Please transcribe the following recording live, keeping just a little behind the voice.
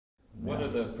What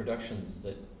are the productions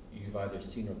that you've either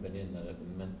seen or been in that have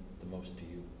meant the most to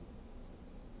you?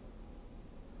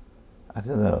 I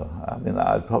don't know. I mean,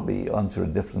 I'd probably answer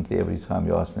it differently every time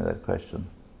you ask me that question,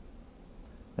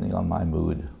 depending on my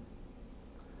mood.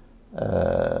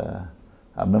 I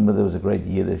remember there was a great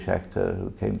Yiddish actor who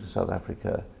came to South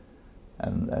Africa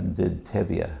and did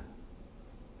Tevye.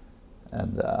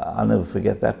 And I'll never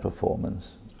forget that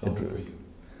performance. How old were you?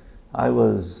 I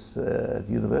was at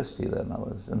university then.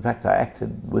 In fact, I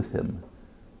acted with him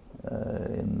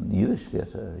in Yiddish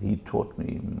theatre. He taught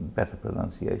me better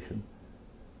pronunciation.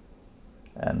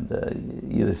 And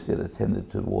Yiddish theatre tended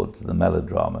towards the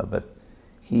melodrama, but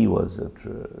he was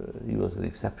an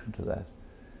exception to that.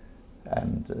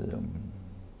 And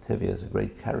Tevye is a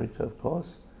great character, of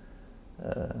course,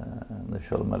 the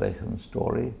Sholem Aleichem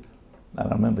story. And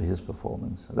I remember his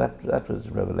performance. That was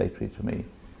revelatory to me.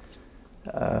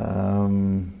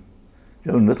 Joan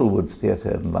Littlewood's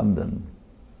theatre in London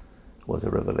was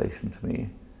a revelation to me.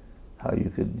 How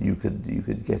you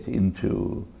could get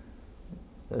into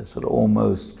a sort of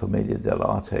almost commedia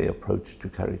dell'arte approach to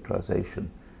characterization,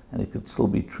 and it could still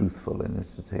be truthful and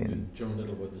entertaining. Joan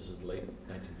Littlewood, this is late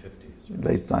 1950s. Right?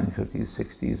 Late 1950s,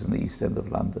 60s in the East End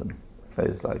of London.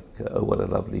 Plays like Oh, What a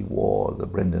Lovely War, the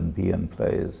Brendan Behan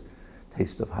plays,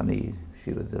 Taste of Honey,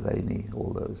 Sheila Delaney,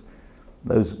 all those.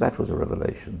 That was a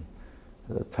revelation,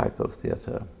 a type of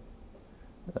theatre,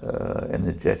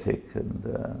 energetic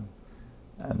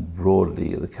and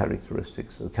broadly the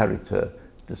characteristics, the character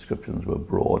descriptions were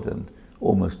broad and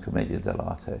almost commedia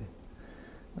dell'arte.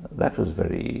 That was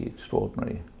very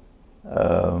extraordinary.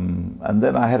 And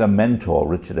then I had a mentor,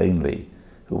 Richard Ainley,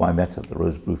 whom I met at the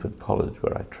Rose Bruford College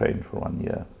where I trained for 1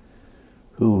 year,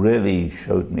 who really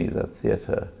showed me that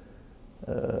theatre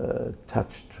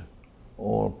touched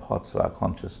all parts of our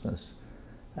consciousness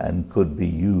and could be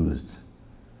used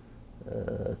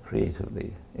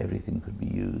creatively. Everything could be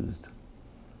used.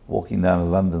 Walking down a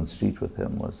London street with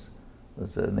him was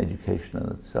an education in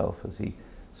itself, as he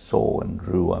saw and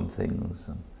drew on things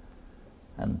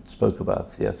and spoke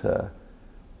about theatre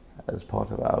as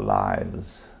part of our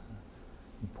lives,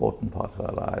 important part of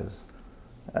our lives.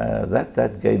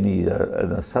 That gave me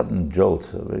a sudden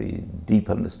jolt, a very deep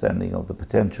understanding of the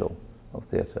potential of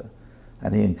theatre,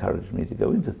 and he encouraged me to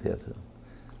go into theatre.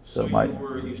 So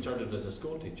you started as a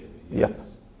school teacher?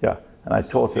 Yes. Yeah, and I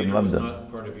taught in London. Was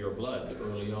not part of your blood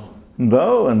early on?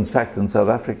 No, in fact, in South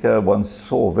Africa, one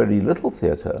saw very little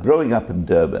theatre. Growing up in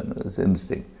Durban, it was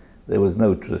interesting. There was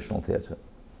no traditional theatre,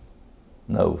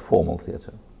 no formal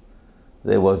theatre.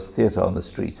 There was theatre on the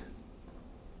street.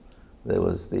 There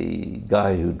was the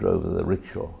guy who drove the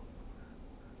rickshaw,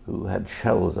 who had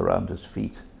shells around his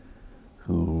feet,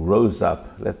 who rose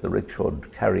up, let the rickshaw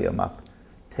carry him up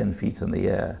 10 feet in the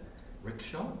air.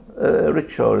 Rickshaw?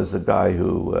 Rickshaw is a guy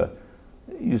who,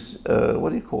 what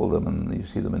do you call them? And you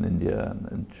see them in India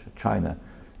and China.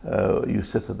 You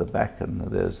sit at the back and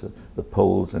there's the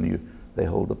poles, and they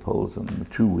hold the poles and the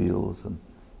two wheels.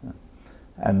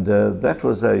 And that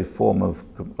was a form of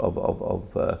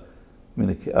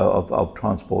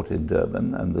transport in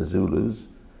Durban, and the Zulus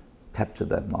captured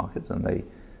that market, and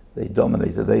they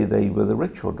dominated. They were the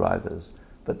rickshaw drivers,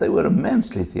 but they were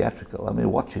immensely theatrical. I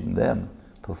mean, watching them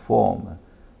perform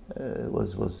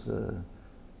was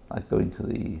like going to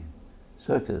the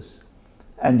circus.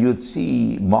 And you'd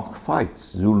see mock fights,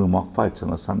 Zulu mock fights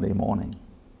on a Sunday morning.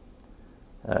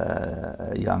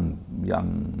 Young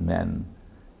men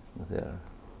with their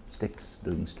sticks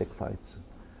doing stick fights.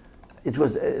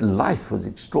 Life was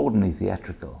extraordinarily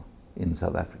theatrical in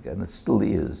South Africa, and it still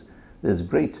is. There's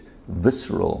great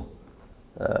visceral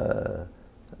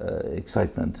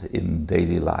excitement in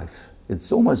daily life.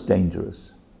 It's almost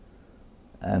dangerous,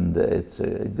 and it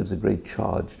gives a great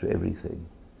charge to everything.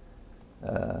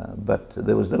 But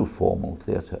there was no formal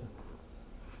theatre.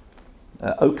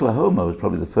 Oklahoma was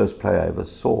probably the first play I ever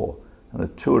saw, and a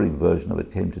touring version of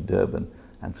it came to Durban.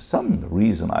 And for some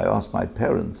reason, I asked my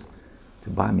parents to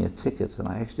buy me a ticket, and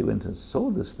I actually went and saw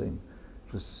this thing.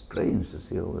 It was strange to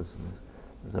see all this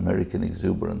American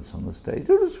exuberance on the stage.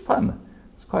 It was fun.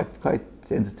 It was quite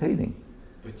entertaining.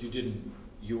 But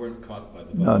you weren't caught by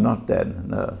the bug? No, not then,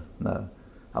 no.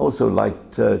 I also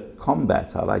liked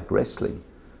combat. I liked wrestling.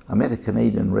 I met a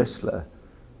Canadian wrestler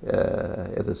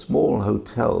at a small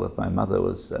hotel that my mother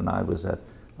and I was at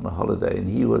on a holiday, and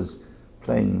he was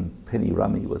playing penny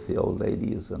rummy with the old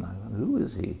ladies, and I went, who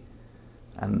is he?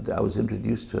 And I was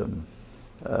introduced to him,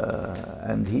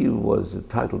 and he was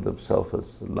titled himself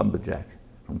as a lumberjack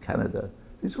from Canada.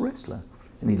 He's a wrestler,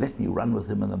 and he let me run with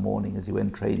him in the morning as he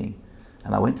went training,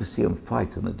 and I went to see him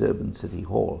fight in the Durban City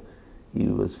Hall. He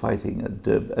was fighting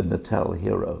a Natal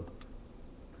hero,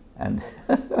 And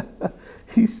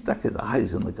he stuck his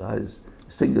fingers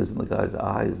in the guy's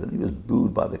eyes, and he was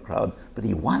booed by the crowd, but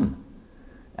he won.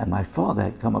 And my father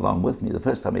had come along with me, the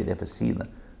first time he'd ever seen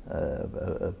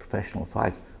a professional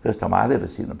fight, first time I'd ever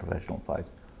seen a professional fight.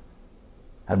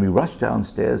 And we rushed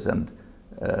downstairs, and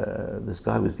this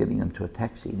guy was getting into a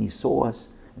taxi, and he saw us,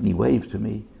 and he waved to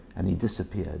me, and he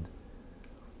disappeared.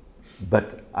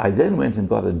 But I then went and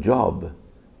got a job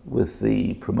with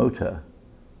the promoter,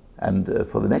 and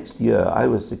for the next year I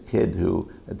was the kid who,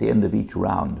 at the end of each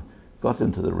round, got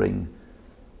into the ring,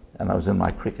 and I was in my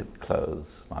cricket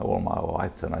clothes, all my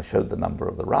whites, and I showed the number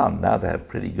of the round. Now they have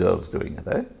pretty girls doing it,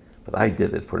 eh? But I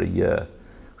did it for a year,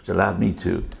 which allowed me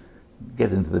to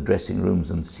get into the dressing rooms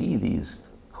and see these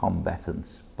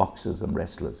combatants, boxers and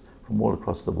wrestlers from all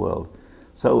across the world.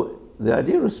 So the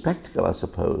idea of spectacle, I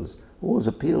suppose, always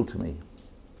appealed to me.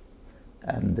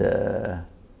 And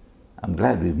I'm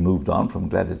glad we've moved on from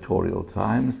gladiatorial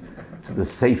times to the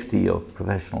safety of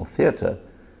professional theatre.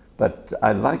 But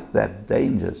I like that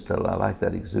danger still. I like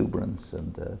that exuberance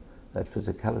and that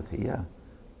physicality, yeah.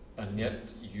 And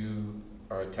yet you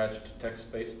are attached to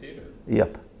text-based theatre.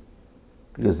 Yep.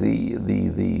 Because the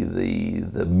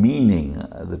meaning,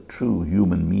 the true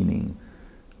human meaning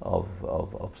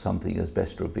of something is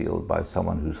best revealed by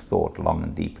someone who's thought long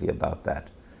and deeply about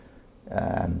that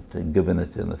and given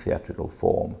it in a theatrical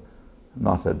form,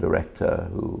 not a director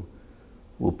who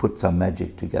will put some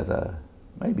magic together,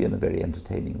 maybe in a very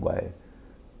entertaining way,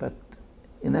 but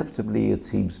inevitably it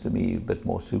seems to me a bit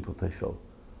more superficial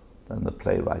than the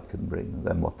playwright can bring,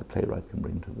 than what the playwright can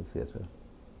bring to the theatre.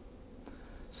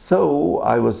 So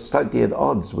I was slightly at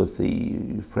odds with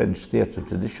the French theatre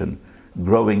tradition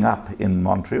growing up in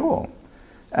Montreal.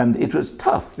 And it was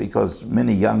tough because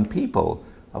many young people,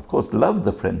 of course, loved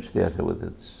the French theatre with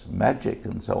its magic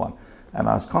and so on. And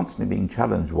I was constantly being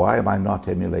challenged, why am I not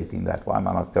emulating that? Why am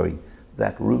I not going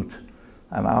that route?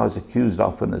 And I was accused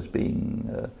often as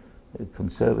being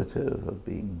conservative, of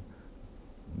being,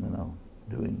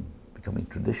 becoming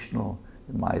traditional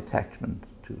in my attachment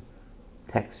to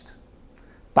text.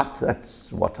 But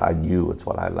that's what I knew, it's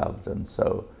what I loved, and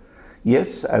so,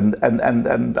 yes, and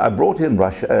I brought in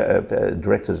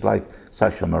directors like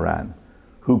Sacha Moran,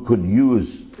 who could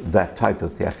use that type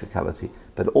of theatricality,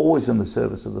 but always in the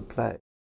service of the play.